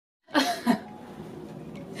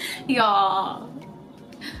Y'all,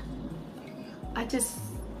 I just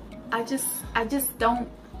don't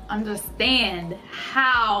understand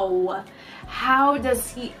how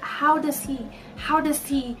does he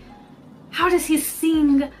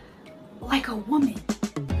sing like a woman?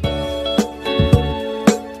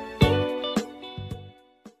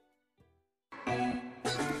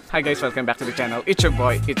 Hi guys, welcome back to the channel. It's your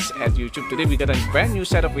boy, it's at YouTube. Today we got a brand new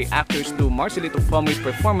set of reactors to Marcelito Pomoy's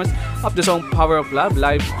performance of the song Power of Love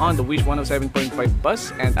live on the Wish 107.5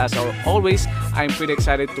 bus. And as always, I'm pretty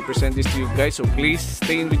excited to present this to you guys. So please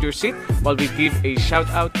stay in with your seat while we give a shout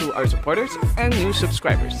out to our supporters and new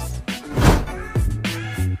subscribers.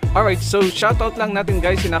 Alright, so shoutout lang natin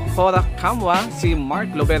guys sina Cora Camwa, si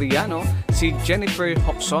Mark Loveriano, si Jennifer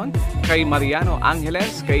Hoxon, kay Mariano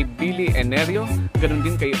Angeles, kay Billy Enerio, ganun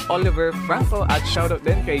din kay Oliver Franco, at shoutout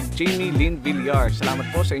din kay Jamie Lynn Villar. Salamat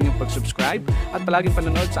po sa inyong pag-subscribe at palaging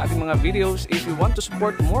panonood sa ating mga videos. If you want to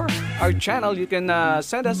support more our channel, you can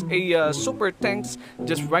send us a super thanks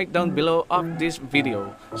just right down below of this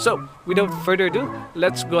video. So, without further ado,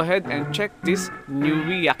 let's go ahead and check these new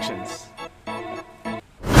reactions.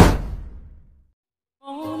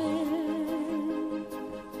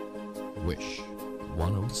 Wish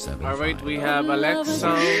 107. Alright, we have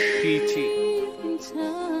Alexa PT.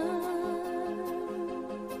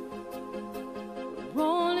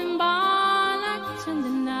 Rolling by like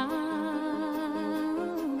tender now,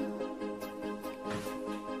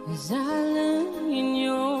 as I look in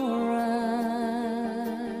your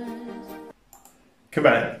eyes. Come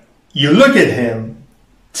on, you look at him,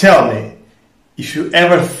 tell me if you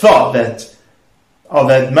ever thought that of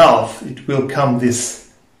that mouth it will come this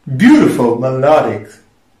beautiful melodic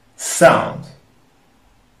sound.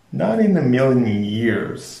 Not in a million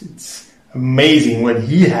years. It's amazing what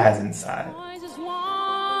he has inside. Voice is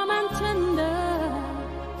warm and tender,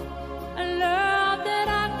 a love that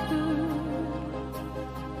I could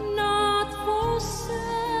not forsake,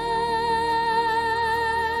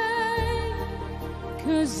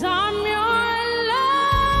 'cause I'm your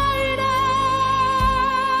lady.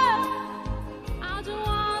 I'll do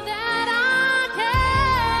all that I can.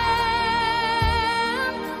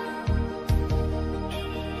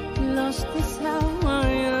 Lost is how I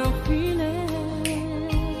am feeling,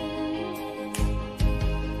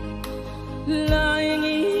 lying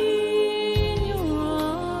in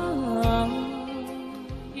your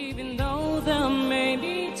arms, even though there may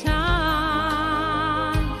be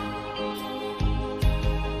time.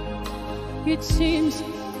 It seems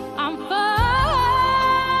I'm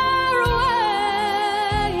far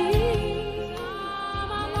away.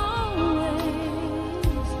 I'm always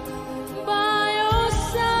by your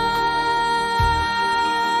side,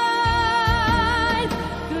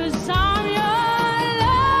 'cause I'm your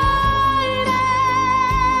lady.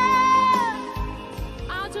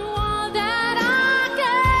 I'll do all that I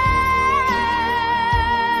can.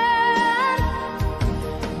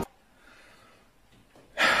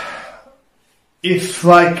 If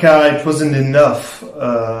it wasn't enough,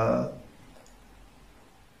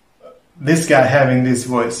 this guy having this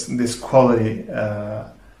voice, this quality,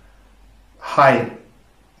 high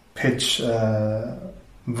pitch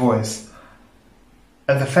voice,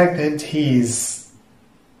 and the fact that he's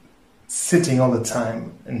sitting all the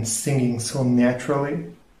time and singing so naturally,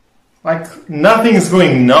 like nothing is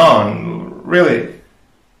going on, really.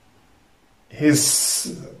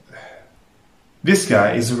 This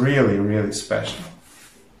guy is really, really special.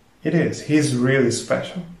 It is. He's really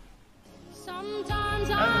special. Sometimes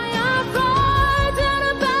I am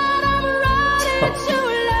frightened, but I'm ready to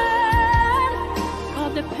learn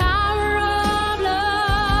of the power of love.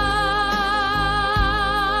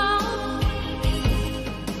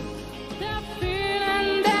 The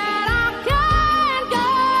feeling that I can't go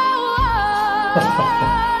on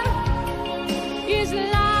is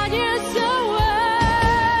light years away.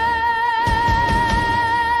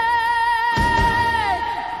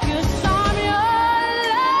 'Cause I'm your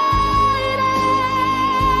lady.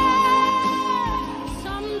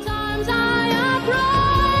 Sometimes I am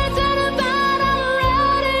frightened, but I'm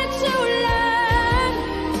ready to learn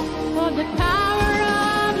of the power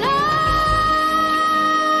of love.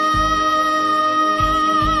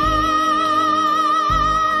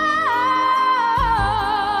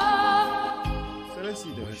 So let's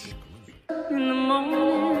see this. In the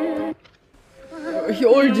morning. He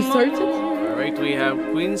already started? Alright, we have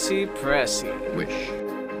Quincy Preccy. Wish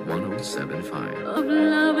 107.5. Of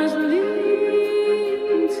lovers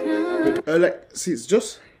leaving town. See,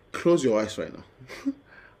 just close your eyes right now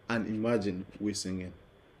and imagine we're singing.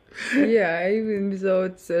 Yeah, even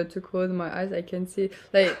without to close my eyes, I can see.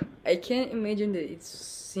 Like, I can't imagine that it's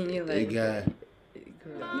singing like Yeah.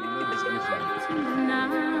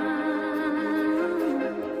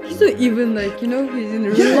 He's not even like, you know, he's in Yeah,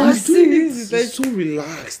 relaxing. he's like, so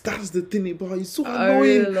relaxed. That's the thing about it. He's so I annoying.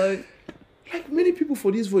 really like. Like many people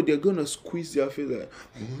for this voice, they're gonna squeeze their face like.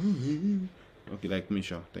 Okay, like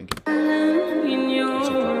Misha. Thank you. It's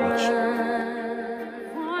okay, watch.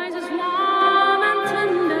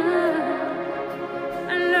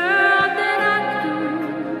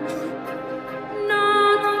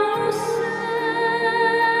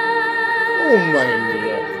 Oh my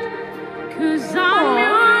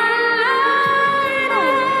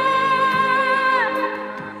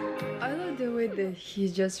lord. I love the way that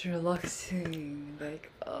he's just relaxing.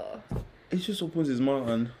 Like, He just opens his mouth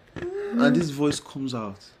and this voice comes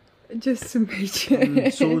out. just to make sure.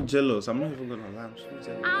 I'm so jealous. I'm not even gonna lie. I'm so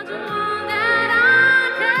jealous.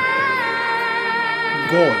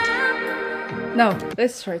 God. Now,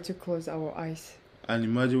 let's try to close our eyes. And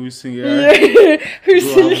imagine we sing it. Yeah. Who's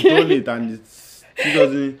Bro, I've singing? done it and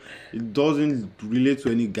it doesn't relate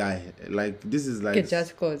to any guy. Like this is like Okay,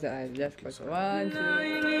 just close the eyes. Just close. 1, 2.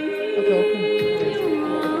 Okay,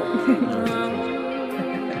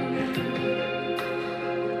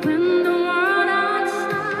 When the world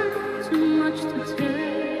outside too much to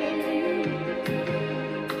take,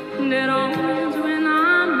 that always when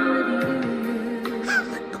I'm with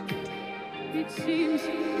you, it seems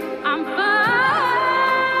I'm far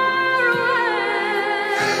away.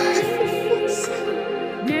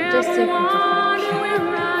 Just take him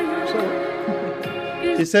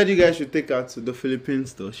to She said you guys should take her to the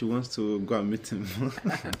Philippines though. She wants to go and meet him.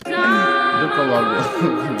 Don't come out.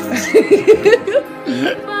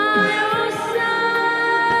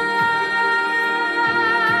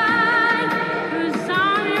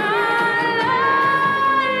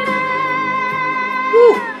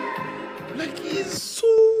 Like he's so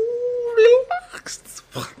relaxed.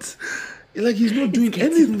 What? Like he's not doing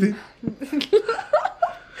anything.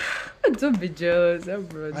 Don't be jealous,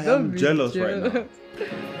 bro. I Don't am be jealous right now.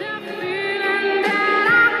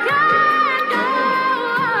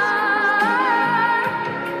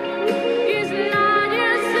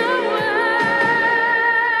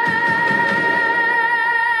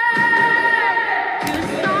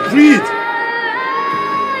 Breathe.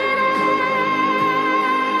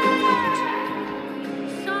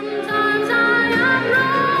 Sometimes I am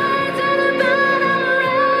right and then I'm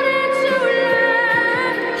ready to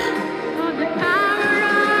let of the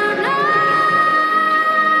power of love.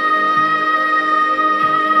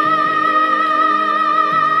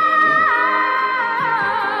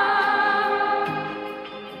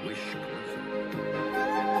 Wish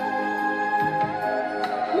perfect.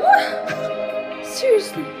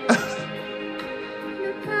 Seriously.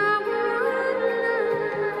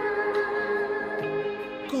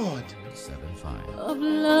 God. 75. Of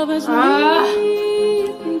lovers in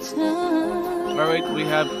time, Alright, we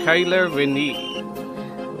have Kayla Renee.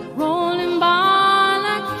 rolling by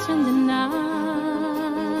like tender night.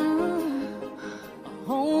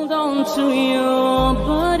 Hold on to your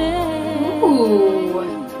body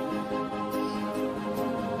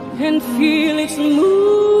and feel its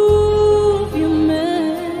move you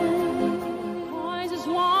make. Voice is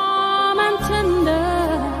warm and tender,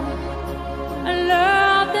 a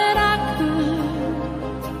love that I could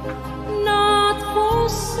not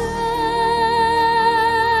forsake.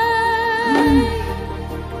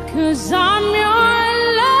 'Cause I'm your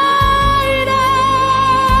lady.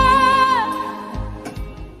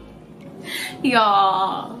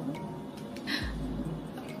 Y'all,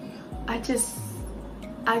 I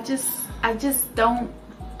just don't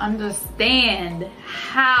understand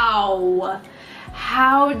how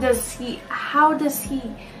does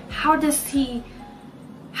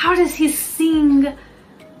he sing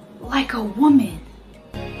like a woman?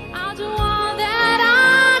 I'll do all that I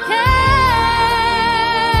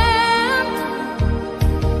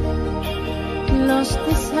can. Lost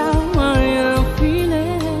is how I am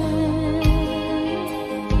feeling.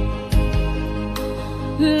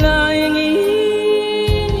 Lying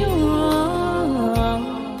in your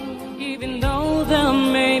arms, even though there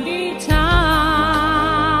may be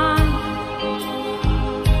time.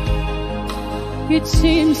 It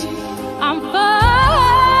seems I'm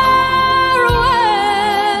far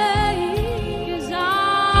away, 'cause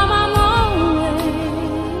I'm always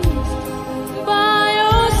by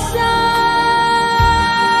your side.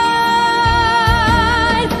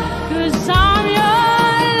 'Cause I'm your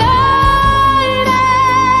lady.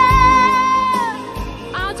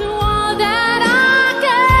 I'll do all that I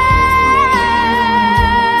can.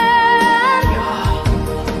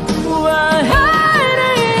 We're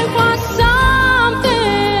heading for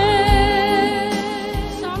something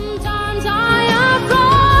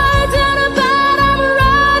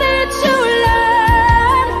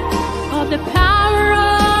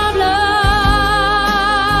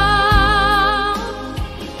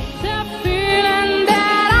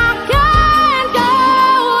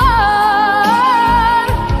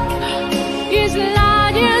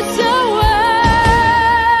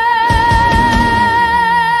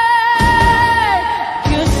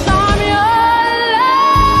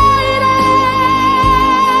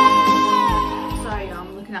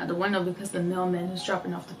window because the mailman is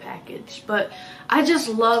dropping off the package. But I just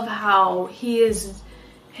love how he's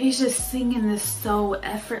just singing this so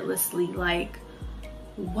effortlessly. Like,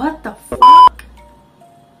 what the fuck?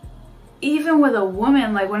 Even with a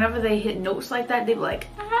woman, like whenever they hit notes like that, they be like,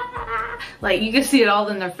 ah. Like you can see it all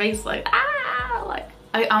in their face, like, ah. Like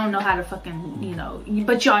I don't know how to fucking, you know,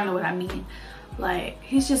 but y'all know what I mean. Like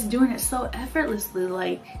he's just doing it so effortlessly.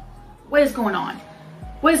 Like, what is going on?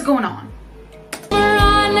 What is going on?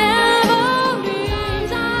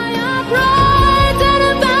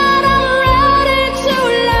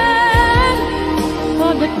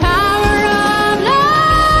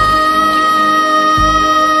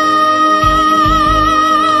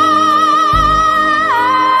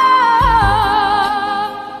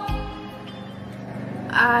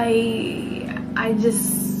 I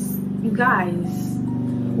just, you guys,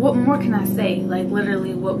 what more can I say? Like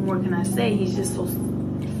literally, what more can I say? He's just so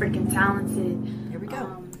freaking talented. Here we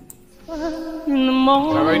go.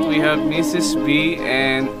 Alright, we have Mrs. B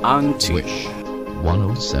and Auntie. Wish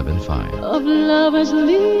 1075. Of lovers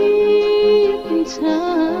leaving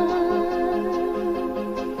town,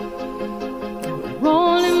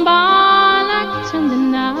 rolling by like tender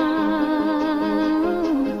now.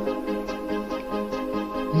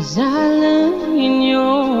 As I look in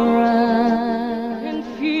your eyes and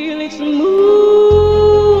feel its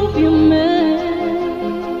move you make,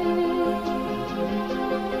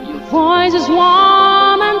 your voice is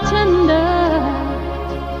warm and tender,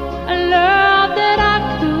 a love that I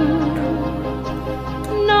could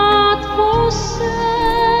not forsake,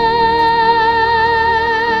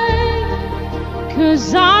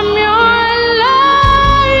 'cause I'm your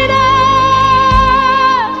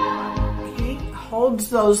holds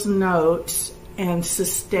those notes and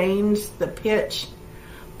sustains the pitch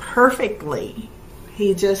perfectly.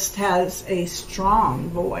 He just has a strong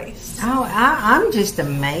voice. Oh, I'm just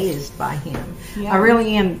amazed by him. Yeah. I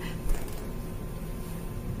really am.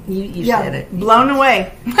 You said it. Blown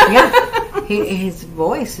away. Yeah. His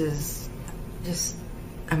voice is just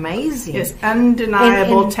amazing. It's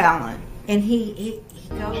undeniable talent. And he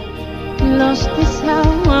goes. lost is how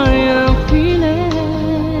I am feeling.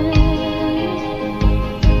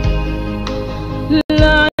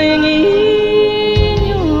 Lying in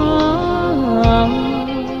your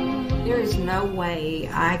arms. There is no way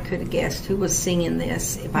I could have guessed who was singing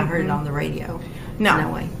this if I heard it on the radio. No. No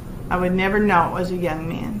way. I would never know it was a young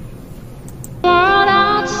man. World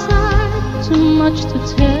outside, too much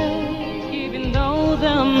to take, even though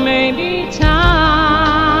there may be time.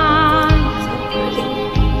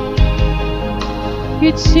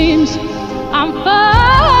 It seems I'm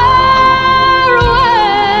far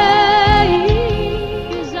away,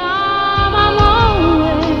 'cause I'm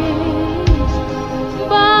always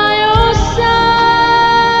by your side,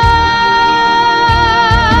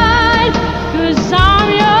 'cause I'm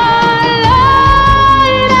your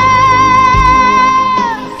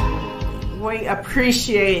We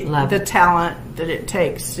appreciate Love the it. talent that it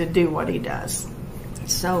takes to do what he does.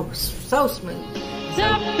 So smooth. the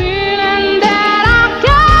feeling that I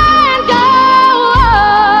can't go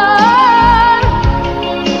on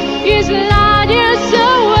is light years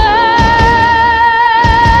away,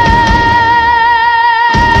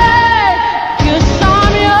 'cause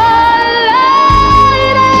I'm your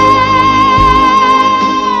lady.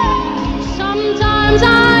 Sometimes I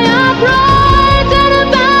am frightened,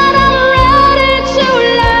 but I'm ready to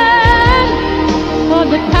learn for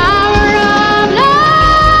the power of love.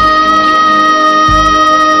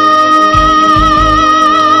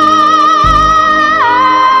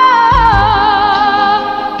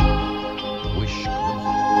 Wish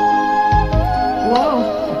Whoa.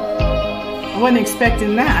 I wasn't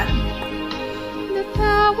expecting that. The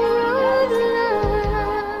power of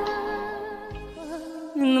love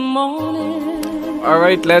in the morning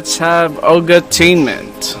Alright, let's have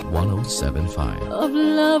Ogatainment. 1075. of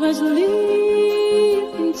lovers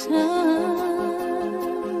leaving town,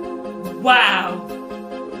 Wow.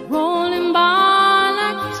 rolling by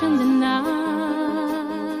like tender now.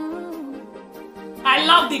 I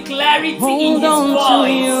love the clarity Hold on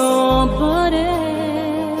to your body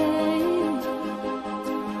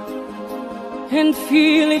and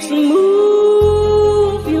feel its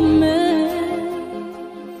move you make.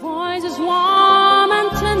 Voice is warm and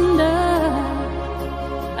tender,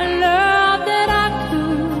 a love that I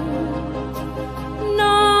could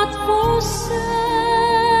not forsake,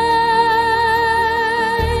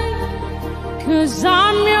 'cause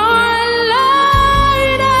I'm your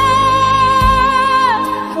lady.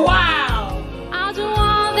 Wow. I'll do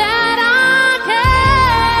all that I can.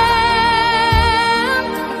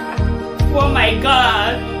 Oh my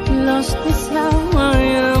God. Lost is how I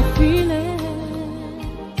am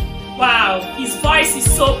voice is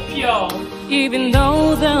so pure. Even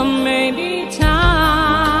though there may be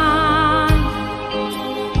time,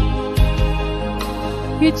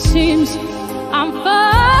 it seems I'm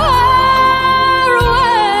far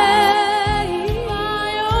away by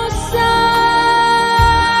your side,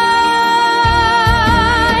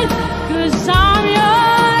 'cause I'm your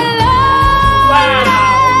love.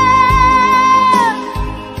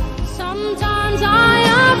 Sometimes I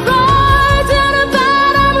am frightened,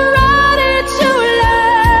 but I'm ready to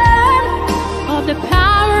learn of the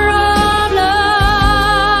power of love.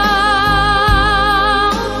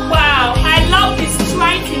 Wow, I love the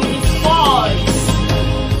strength in his voice.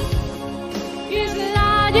 It's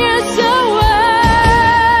light years away,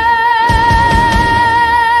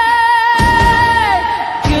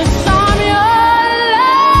 'cause I'm your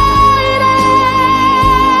lady.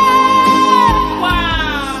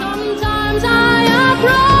 Wow. Sometimes I am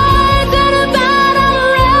frightened, but I'm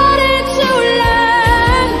ready to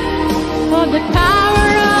learn of the power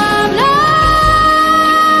of love.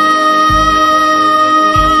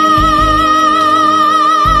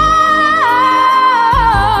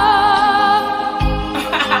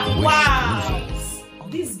 Wow.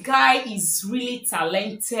 This guy is really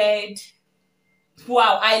talented.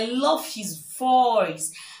 Wow, I love his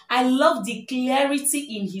voice. I love the clarity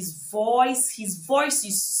in his voice. His voice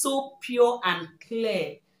is so pure and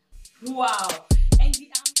clear. Wow. And the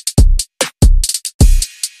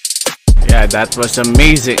Yeah, that was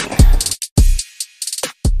amazing.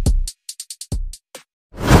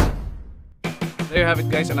 There you have it,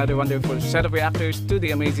 guys, another wonderful set of reactors to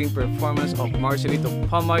the amazing performance of Marcelito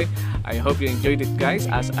Pomoy. I hope you enjoyed it, guys,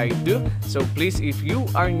 as I do. So please, if you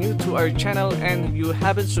are new to our channel and you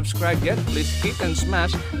haven't subscribed yet, please hit and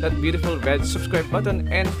smash that beautiful red subscribe button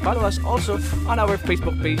and follow us also on our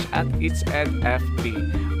Facebook page at It's Ed FB.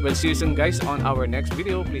 We'll see you soon, guys, on our next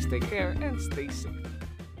video. Please take care and stay safe.